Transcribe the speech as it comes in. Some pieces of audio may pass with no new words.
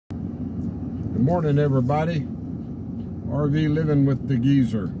Morning, everybody. RV living with the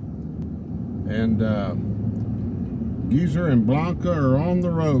Geezer, and Geezer and Blanca are on the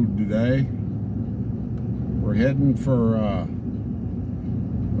road today. We're heading for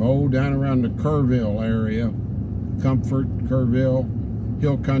down around the Kerrville area, Comfort, Kerrville,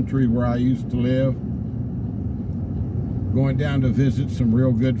 Hill Country, where I used to live. Going down to visit some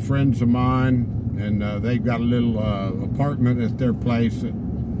real good friends of mine, and they've got a little apartment at their place that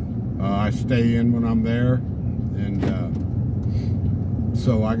I stay in when I'm there, and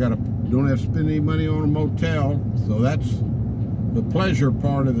so don't have to spend any money on a motel. So that's the pleasure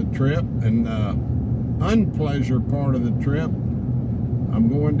part of the trip, and the unpleasure part of the trip, I'm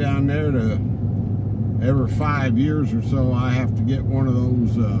going down there to, every 5 years or so, I have to get one of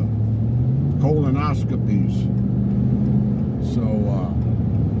those colonoscopies. So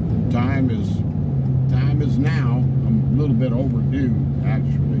time is now. I'm a little bit overdue,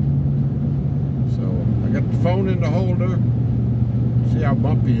 actually. So I got the phone in the holder. See how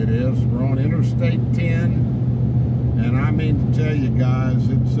bumpy it is. We're on Interstate 10, and I mean to tell you guys,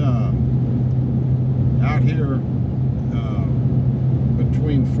 it's out here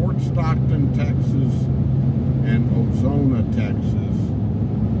between Fort Stockton, Texas, and Ozona, Texas.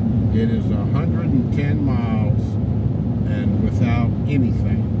 It is 110 miles and without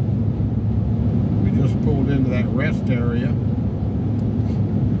anything. We just pulled into that rest area,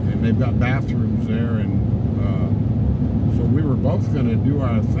 and they've got bathrooms there, and so we were both going to do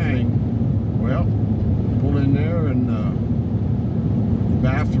our thing. Well, pull in there, and the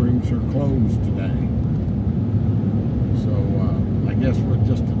bathrooms are closed today. So I guess we'll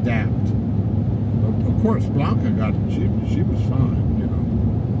just adapt. Of course, Blanca she was fine, you know.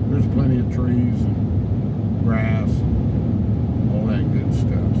 There's plenty of trees and grass and all that good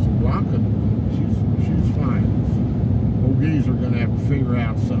stuff. So Blanca, she's fine. Old Geezer are going to have to figure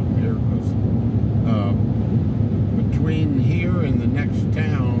out something here, because between here and the next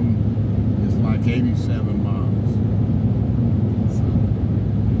town is like 87 miles. So,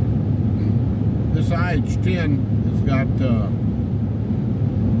 this IH-10 has got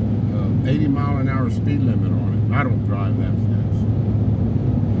 80-mile-an-hour speed limit on it. I don't drive that fast.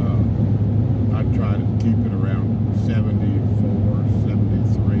 I try to keep it around 74,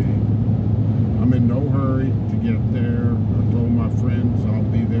 73. I'm in no hurry to get there. I told my friends I'll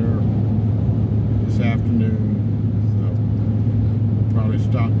be there this afternoon. So I'll probably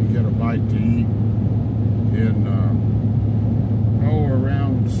stop and get a bite to eat in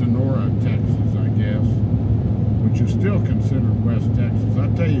around Sonora, Texas, I guess, which is still considered West Texas. I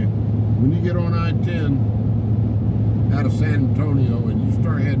tell you, when you get on I-10 out of San Antonio and you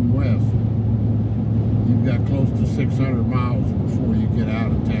start heading west, you've got close to 600 miles before you get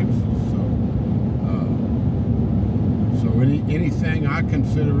out of Texas. So anything, I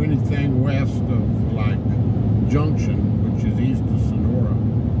consider anything west of like Junction, which is east of Sonora,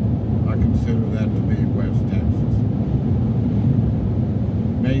 I consider that to be West Texas.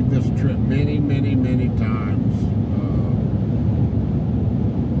 Made this trip many, many, many times.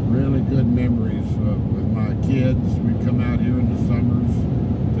 Really good memories with my kids. We come out here in the summers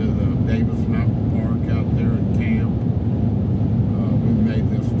to the Davis Mountain Park out there and camp. We made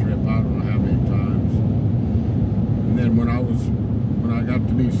this trip I don't know how many times. And then when I got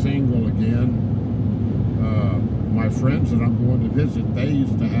to be single again, my friends that I'm going to visit, they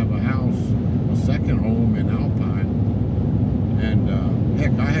used to have a house, a second home in Alpine. And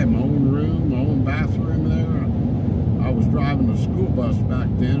heck, I had my own room, my own bathroom there. I was driving a school bus back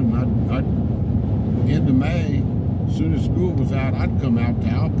then, and I'd into May, as soon as school was out, I'd come out to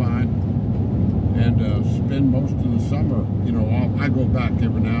Alpine and spend most of the summer. You know, I go back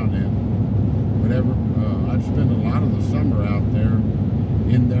every now and then, whatever. I'd spend a lot of the summer out there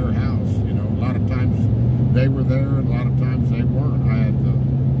in their house. You know, a lot of times they were there, and a lot of times they weren't. I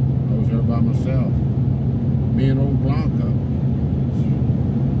was there by myself. Me and old Blanca.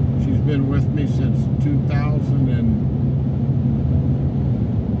 She's been with me since 2009,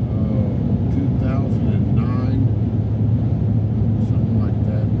 something like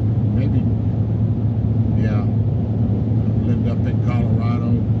that. Maybe, yeah. Lived up in Colorado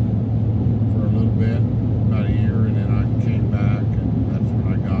for a little bit, about a year, and then I came back, and that's when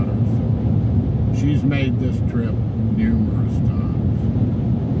I got her. So she's made this trip numerous times.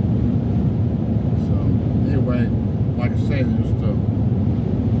 So anyway, like I say, just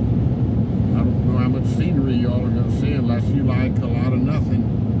I don't know how much scenery y'all are going to see unless you like a lot of nothing.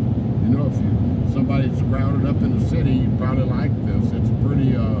 You know, if somebody's crowded up in the city, you probably like this. It's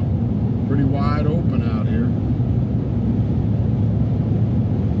pretty wide open out here.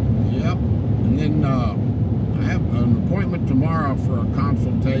 Yep. And then I have an appointment tomorrow for a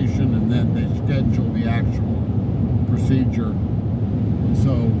consultation, and then they schedule procedure.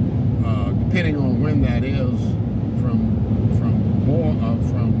 So depending on when that is, from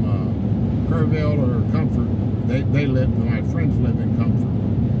Kerrville or Comfort, they live. My friends live in Comfort.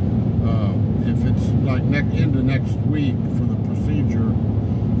 If it's like into next week for the procedure,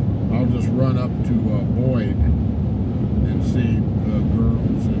 I'll just run up to Boyd and see the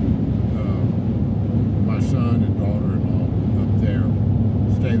girls and my son and daughter-in-law up there.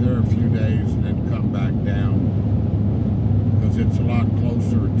 Stay there a few days and then come back down, because it's a lot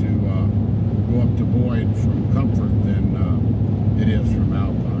closer to go up to Boyd from Comfort than it is from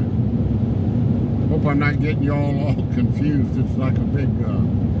Alpine. Hope I'm not getting y'all all confused. It's like a big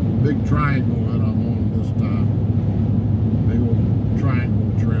triangle that I'm on this time. Big old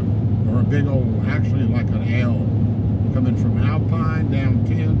triangle trip, or a big old, actually like an L, coming from Alpine down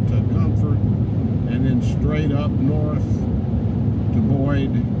 10 to Comfort, and then straight up north to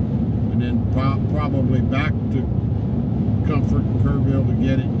Boyd, and then probably back to Comfort and Kerrville to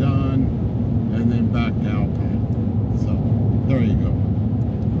get it done, and then back to Alpine. So there you go.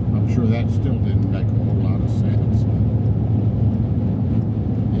 I'm sure that still didn't make a whole lot of sense.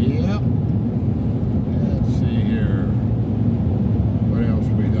 Yep. Let's see here. What else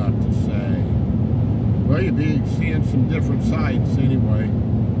we got to say? Well, you'll be seeing some different sights anyway.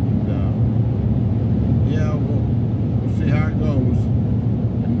 And, yeah, we'll see how it goes.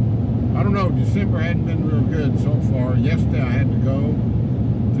 And I don't know, December hadn't been real good so far. Yesterday I had to go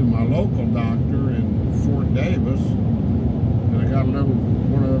to my local doctor in Fort Davis, and I got one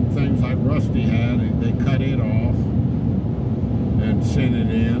of them things like Rusty had. They cut it off and sent it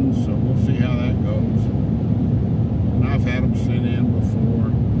in, so we'll see how that goes. And I've had them sent in before.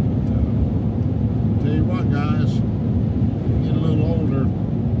 But, tell you what, guys, get a little older,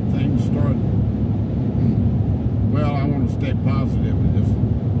 things start, well, I want to stay positive and just,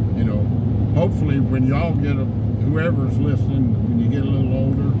 you know, hopefully when y'all get whoever's listening, when you get a little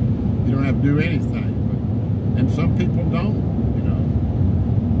older, you don't have to do anything. And some people don't, you know.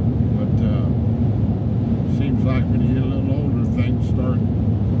 But it seems like when you get a little older, things start,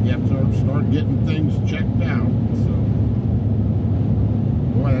 you have to start getting things checked out. So,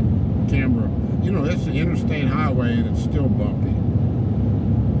 boy, that camera, you know, it's an interstate highway and it's still bumpy.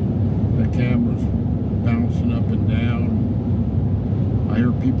 The camera's bouncing up and down. I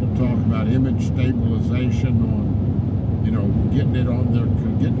hear people talk about image stabilization on, you know, getting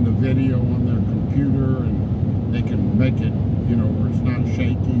the video on their computer, and they can make it, you know, where it's not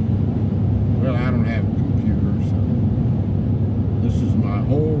shaky. Well, I don't have a computer, so this is my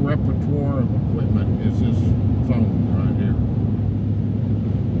whole repertoire of equipment is this phone right here.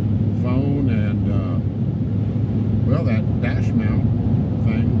 Phone and, well, that dash mount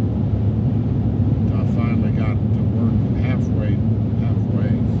thing. I finally got to work halfway.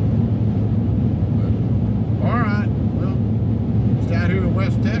 So. But, all right, well, just out here in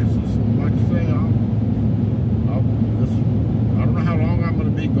West Texas, and like I say, I don't know how long I'm going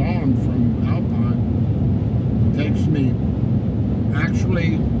to be gone from Alpine. It takes me,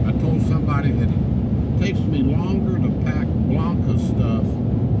 actually, I told somebody that it takes me longer to pack Blanca's stuff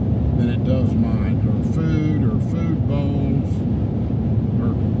than it does mine. Her food bowls,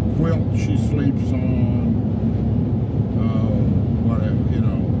 her quilt she sleeps on, whatever, you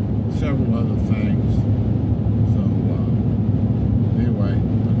know, several other things. So, anyway,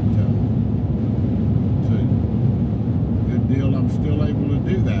 but it's a good deal I'm still able to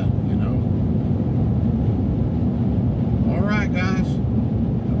do that, you know. All right, guys,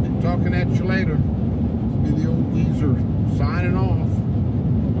 I'll be talking at you later. This will be the old geezer signing off.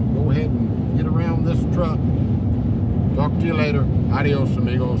 I'll go ahead and get around this truck. Talk to you later. Adios,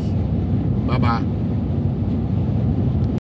 amigos. Bye-bye.